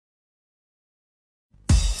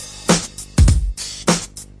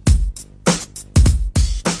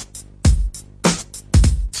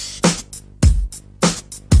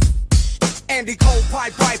Andy Cole,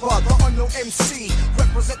 Pied Piper, the unknown MC.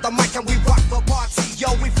 Represent the mic and we rock the party.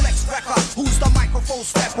 Yo, we flex wrecker. Who's the microphone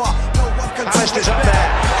stepper? No one can do it up better. there.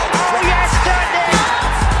 Oh yes, standing!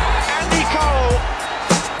 Andy Cole.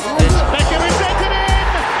 It's Becker presented in,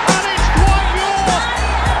 and it's Dwight Yorke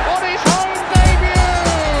on his home debut.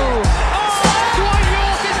 Oh, Dwight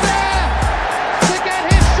Yorke is there to get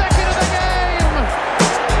his second of the game.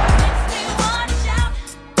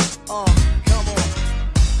 Come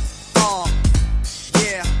on.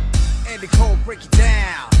 Yeah. Andy Cole, break it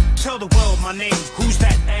down. Tell the world my name, who's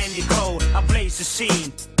that Andy Cole? I blaze the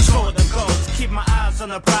scene, score the goal. Keep my eyes on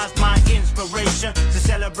the prize, my inspiration to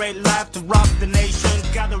celebrate life, to rock the nation.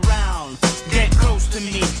 Gather round, get close to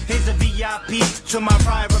me. Here's a VIP to my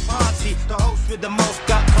private party. The host with the most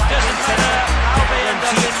got pride. Doesn't matter how they end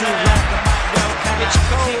up in there. It's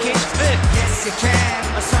gold, it's fifth. Yes, you can.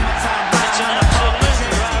 A summertime ride on a public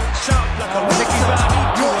route. Sharp like a Ricky Bobby.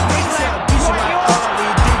 Do a retail, beach like Harley.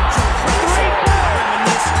 Dig to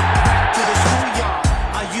reminisce back to the schoolyard.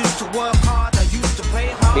 I used to work hard, I used to play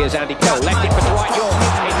hard. Here's Andy Cole, left it for Dwight Yorke.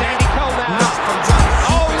 It's Andy Cole now.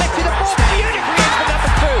 Oh, lifted the ball beautifully in for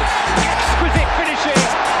number two. Exquisite finishing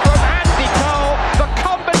from Andy Cole. The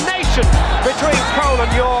combination between Cole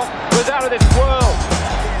and Yorke was out of this world.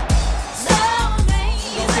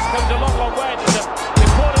 It comes a long, long way. There's an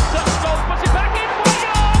important touch. Goal puts it back in for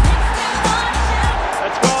Yorke.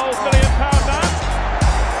 That's £12 million man.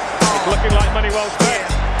 It's looking like money well spent.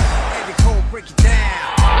 Andy Cole, break it down.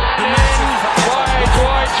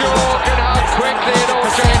 Dwight Yorke, and how quickly it all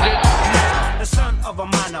changes. The son of a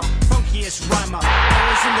minor, funkiest rhymer.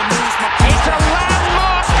 Always in the news, my It's a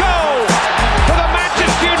landmark goal for the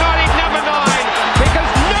Manchester United number 9, because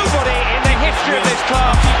nobody in the history of this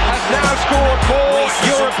club has now scored more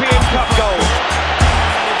European Cup goals.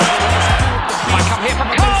 Might come here from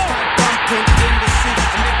Cole.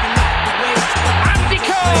 Andy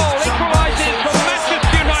Cole equalises for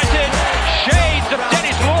Manchester United. Shades of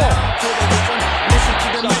Dennis Law.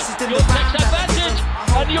 Yorke takes advantage,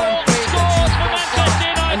 and Yorke scores for Manchester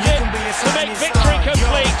United to make victory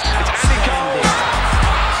complete. It's Andy Cole.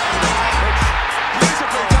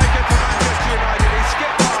 Beautifully taken for Manchester United. He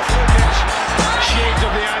skipped past Lukic. Shades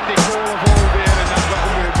of the Andy Cole of all beer in that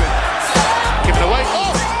little movement. Given away.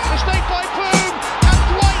 Oh, mistake by Boom, and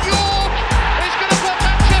Dwight Yorke is going to put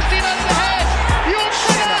Manchester United ahead. Yorke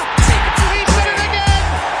winner. He's done it again.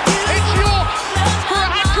 It's Yorke for a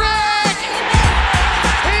hat-trick.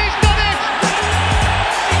 He's done it.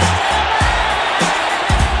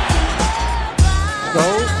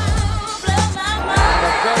 Goal. And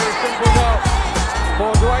a very simple goal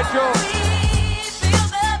for Dwight Yorke.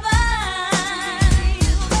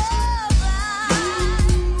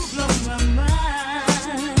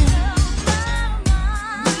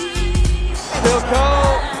 Still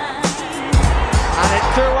Cole, and it's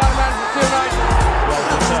 2-1 Manchester United. Well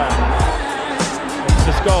returned. It's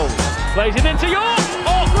the Scholes. Plays it into Yorke.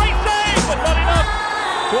 Oh, great save, but not enough.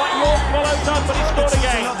 Dwight Yorke follows up, but he scored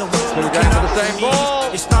again. Two going for the same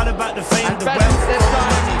ball. It's not about the fame, And the Best wealth. this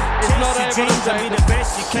time is not able to save the it.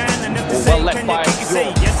 best you can, and if Well left by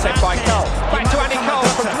Yorke, left by Cole. Back to Andy Cole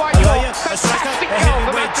from Dwight Yorke. Fantastic goal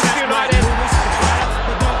for Manchester United.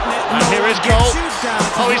 And here is Cole.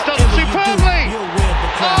 Oh, he's done it superbly.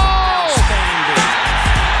 Oh!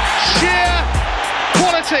 Sheer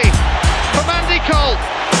quality from Andy Cole.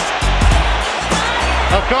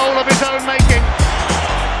 A goal of his own making.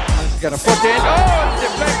 He's going to put in. Oh, it's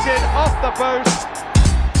deflected off the post.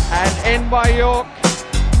 And in by Yorke.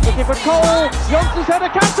 Looking for Cole. Johnson's header.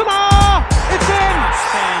 Cantona! It's in!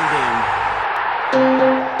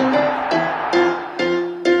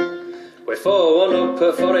 We're 4-1 up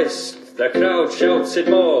at Forest. The crowd shouted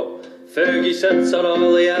more. Fergie sent on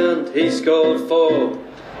Ollie and he scored 4.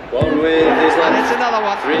 1 with his And left, it's another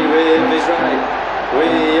one. 3 with his right.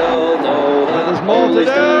 We all know that There's more to Ollie's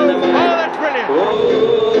do. Oh, dynamite. that's brilliant.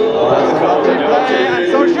 Oh, That's quality play. And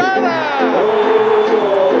Sporsheim.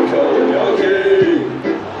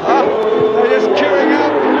 They're just queuing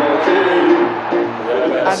up.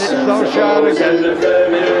 And it's Sporsheim again.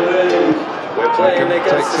 We're playing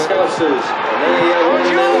against the Scousers, and they are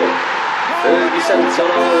 1-0. Fergie sent on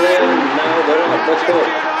Ollie and now they're out the cup.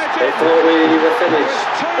 They thought we were finished,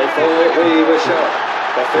 they thought we were shot.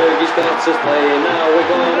 But Fergie's got us playing, now we're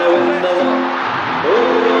gonna win the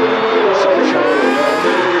lot.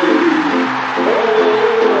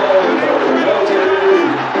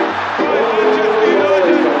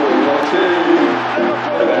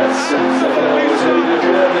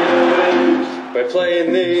 We're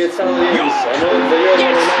playing the Italians another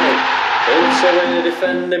Euro night. It's a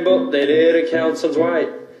defending, but they did account on Dwight.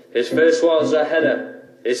 His first was a header,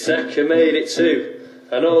 His second made it 2.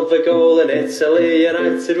 Another goal in Italy,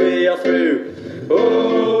 United we are through.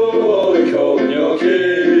 Oh, Ollie Cole and Yorke.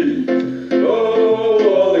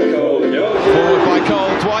 Oh, Ollie Cole and Yorke. Forward by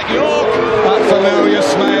Cole, Dwight Yorke. That familiar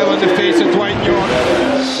smile on the face of Dwight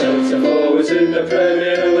Yorke. Centre forwards in the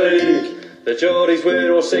Premier League. The Geordies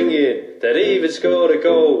were all singing, they'd even scored a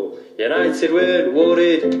goal. United weren't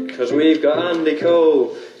worried, cause we've got Andy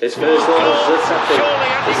Cole. His first one was the tackle,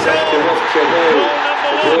 his second was Chabot.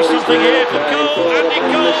 Something here for Cole. Andy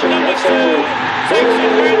Cole, number 2, takes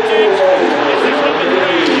advantage. This is number 3.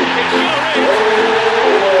 It's Yorke.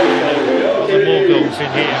 Some more goals in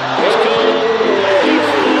here. It's Cole. He's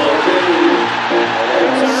scored.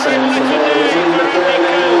 It's a red letter day for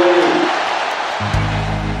Andy Cole.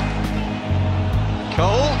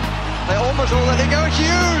 Cole, they almost all let it go.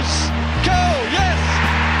 Hughes! Cole, yes!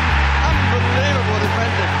 Unbelievable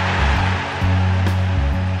defending.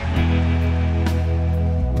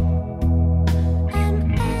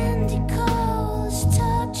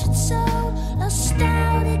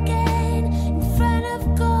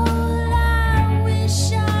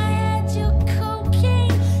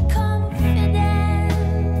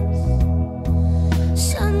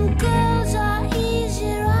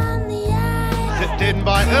 In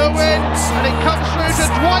by Irwin, and it comes through to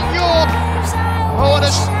Dwight Yorke. Oh, and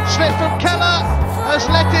a slip from Keller has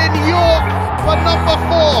let in Yorke for number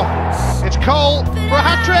 4. It's Cole for a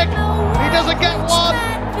hat-trick. He doesn't get one,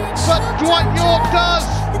 but Dwight Yorke does.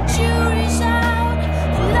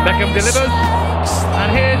 Beckham delivers,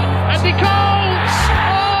 and here's Andy Cole.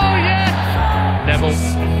 Oh, yes! Neville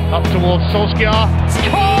up towards Solskjaer.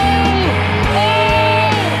 Cole!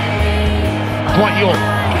 Oh! Dwight Yorke.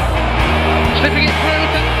 Slipping it through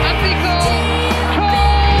to Andy Cole.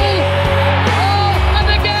 Cole! Oh, and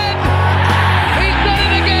again! He's done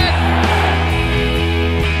it again!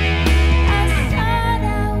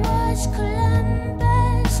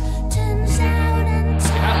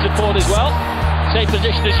 Has support as well. Same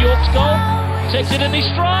position as Yorke's goal. Takes it in his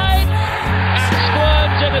stride and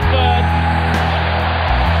squirms in at third.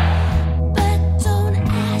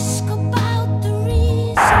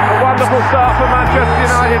 Wonderful start for Manchester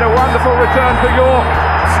United, a wonderful return for Yorke.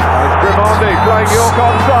 It's Grimondi playing Yorke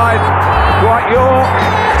onside. Dwight Yorke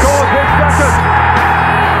scores his second.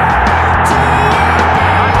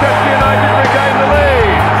 Manchester United regain the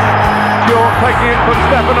lead. Yorke taking it from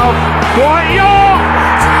Stefanov. Dwight Yorke!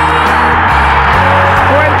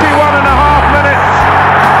 21 and a half minutes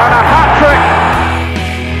and a hat-trick.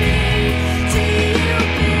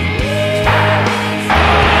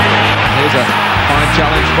 Here's a fine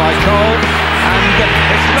challenge by Cole, and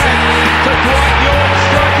it's led to Dwight Yorke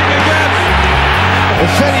striking again. The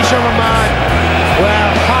finish of a man,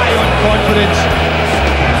 well, high on confidence.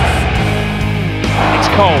 It's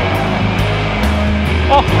Cole.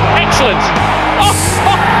 Oh, excellent!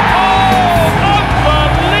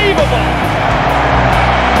 Unbelievable!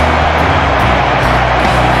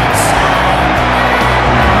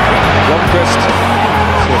 Lundqvist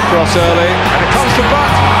to cross early, and it comes to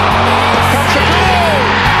Butt. Comes to Cole!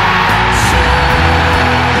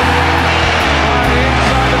 By the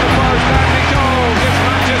inside of the post, Andy Cole gives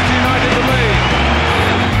Manchester United the lead.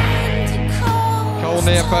 Cole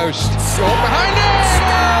near post. Yorke behind it!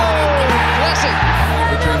 Oh, classic!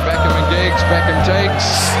 Between Beckham and Giggs, Beckham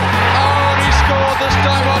takes. Oh, and he scored this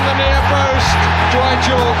time on the near post. Dwight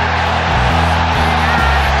Yorke.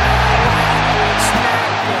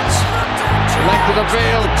 Length of the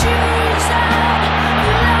field.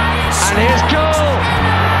 And here's Cole.